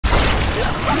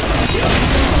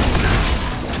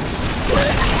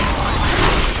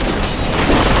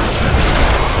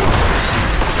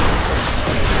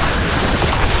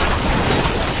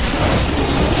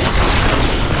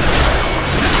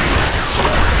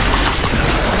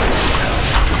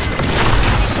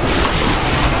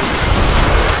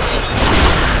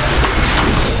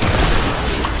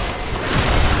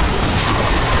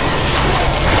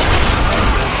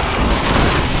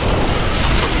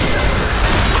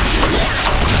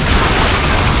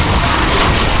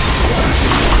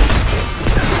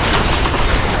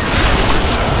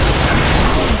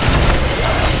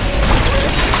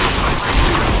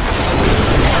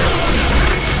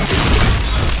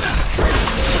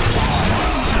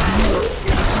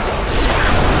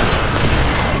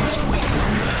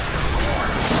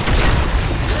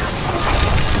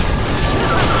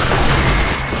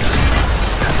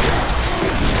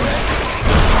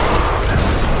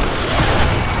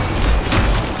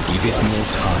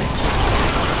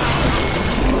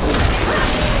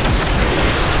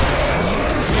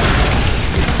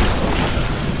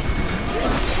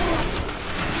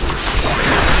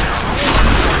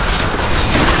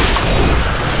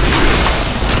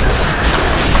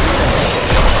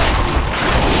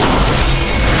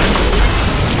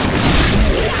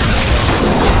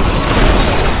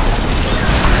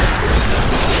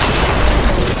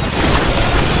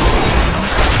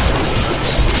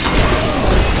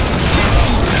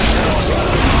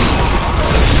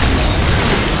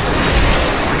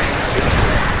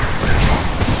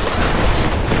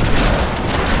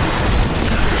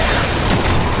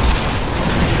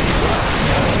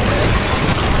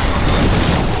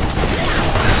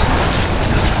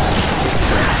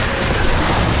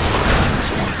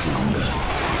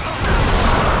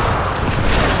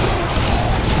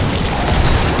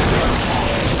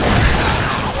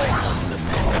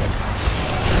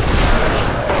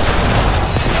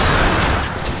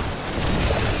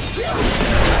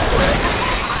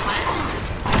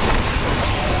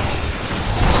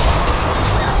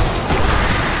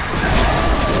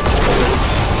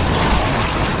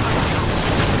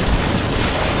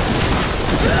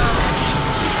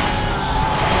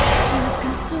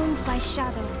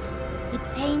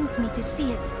to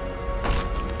see it.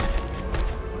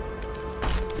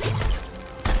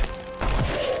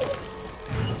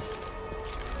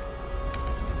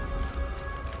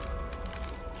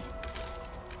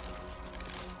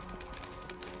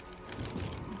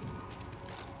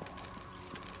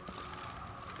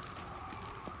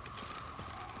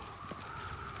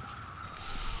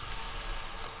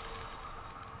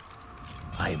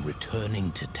 I am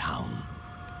returning to town.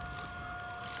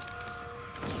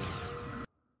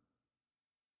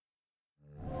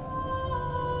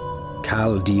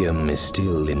 Chaldeum is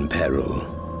still in peril.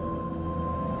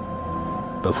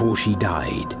 Before she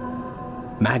died,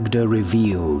 Magda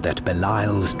revealed that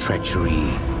Belial's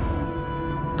treachery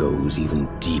goes even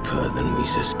deeper than we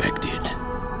suspected.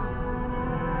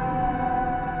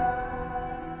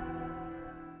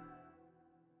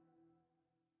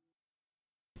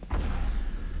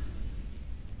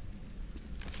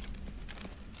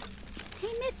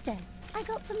 Hey, mister, I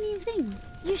got some new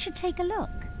things. You should take a look.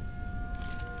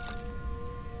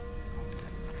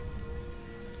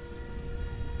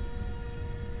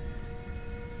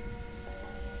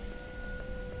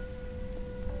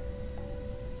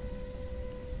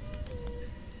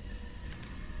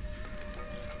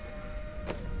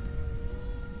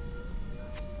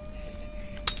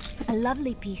 A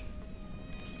lovely piece.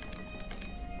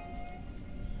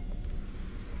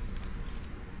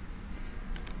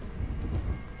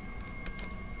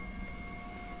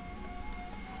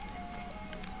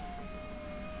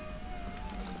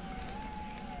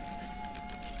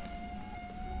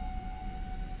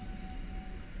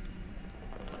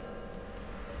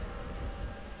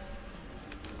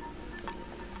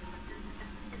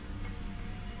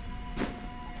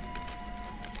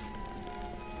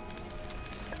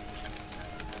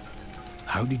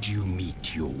 How did you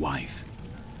meet your wife?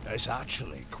 It's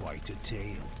actually quite a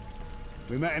tale.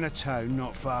 We met in a town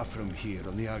not far from here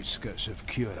on the outskirts of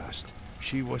Curast.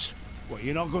 She was... well,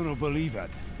 you're not going to believe it.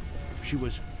 She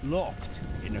was locked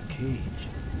in a cage.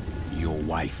 Your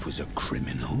wife was a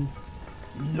criminal?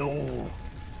 No.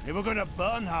 They were going to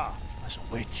burn her as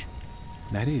a witch.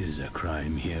 That is a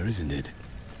crime here, isn't it?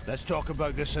 Let's talk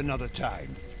about this another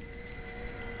time.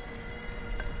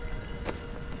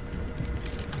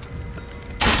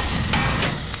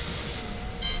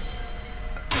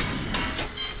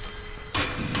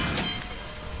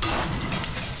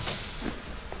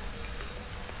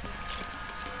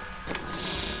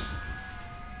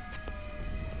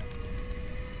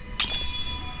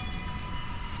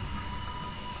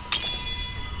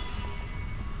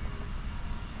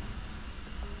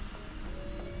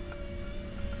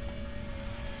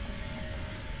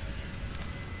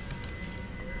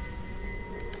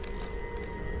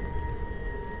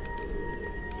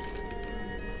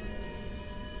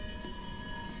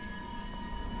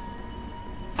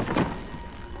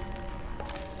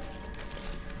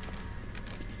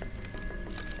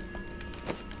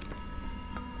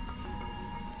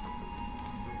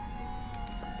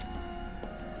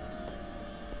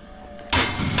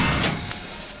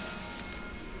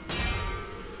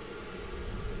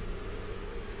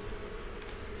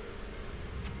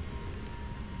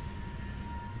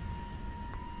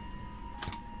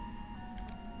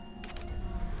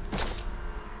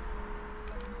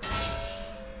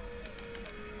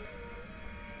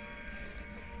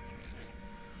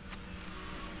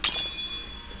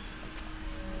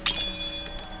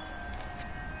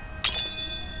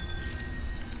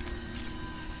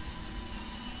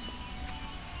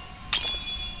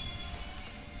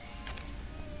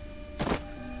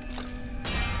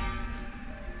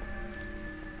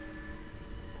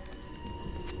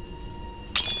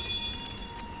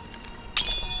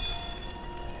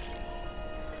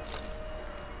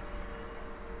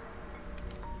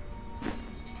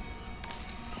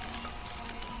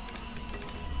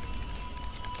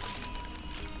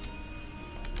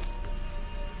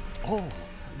 Oh,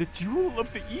 the Jewel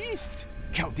of the East!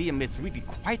 Chaldeum is really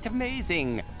quite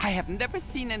amazing. I have never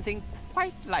seen anything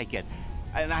quite like it.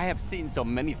 And I have seen so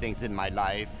many things in my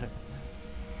life.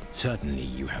 Certainly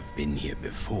you have been here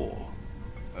before.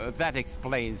 That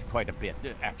explains quite a bit,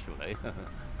 actually.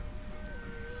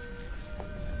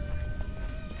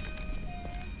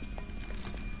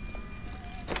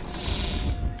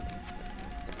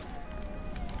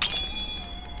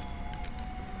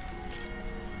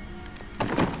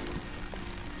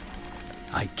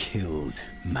 I killed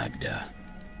Magda.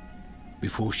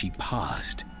 Before she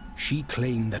passed, she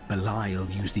claimed that Belial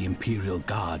used the Imperial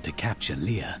Guard to capture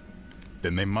Leah.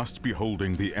 Then they must be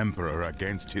holding the Emperor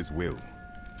against his will.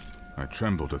 I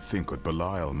tremble to think what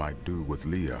Belial might do with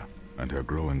Leah and her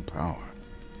growing power.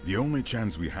 The only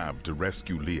chance we have to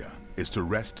rescue Leah is to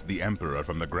wrest the Emperor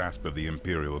from the grasp of the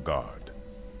Imperial Guard.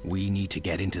 We need to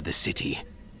get into the city.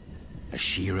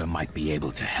 Ashira might be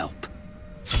able to help.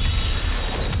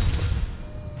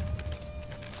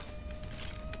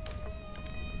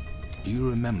 Do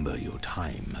you remember your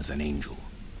time as an angel?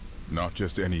 Not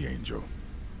just any angel.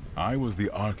 I was the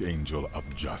Archangel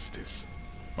of Justice.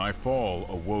 My fall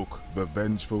awoke the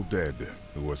vengeful dead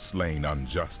who were slain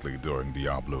unjustly during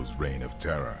Diablo's reign of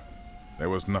terror. There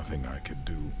was nothing I could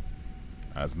do.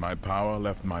 As my power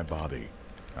left my body,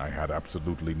 I had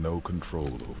absolutely no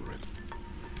control over it.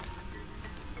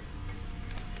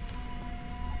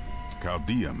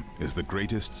 Chaldeum is the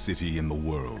greatest city in the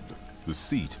world, the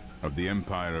seat of the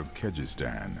Empire of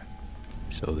Kyrgyzstan.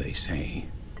 So they say.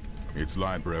 Its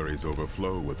libraries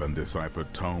overflow with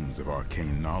undeciphered tomes of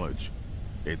arcane knowledge.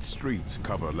 Its streets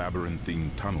cover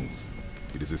labyrinthine tunnels.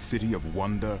 It is a city of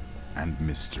wonder and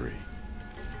mystery.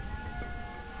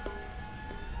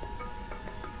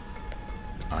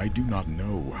 I do not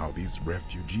know how these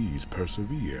refugees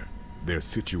persevere. Their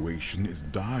situation is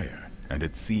dire, and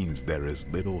it seems there is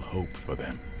little hope for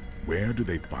them. Where do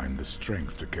they find the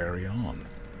strength to carry on?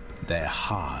 Their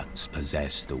hearts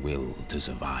possess the will to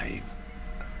survive.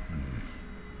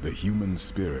 The human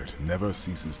spirit never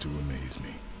ceases to amaze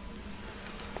me.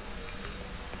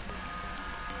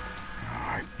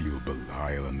 I feel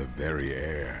Belial in the very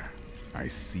air. I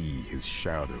see his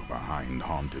shadow behind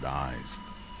haunted eyes.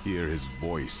 Hear his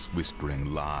voice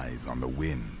whispering lies on the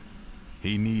wind.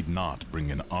 He need not bring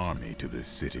an army to this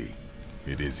city.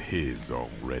 It is his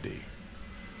already.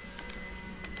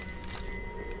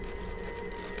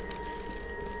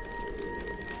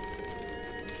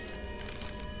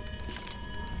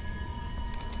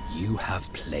 You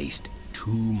have placed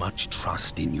too much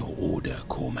trust in your order,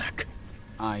 Cormac.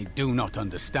 I do not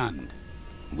understand.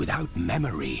 Without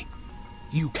memory,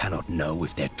 you cannot know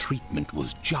if their treatment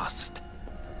was just.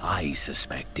 I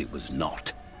suspect it was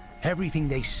not. Everything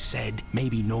they said may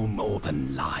be no more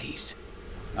than lies.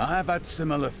 I've had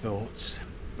similar thoughts,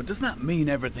 but does that mean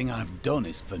everything I've done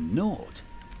is for naught?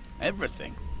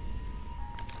 Everything.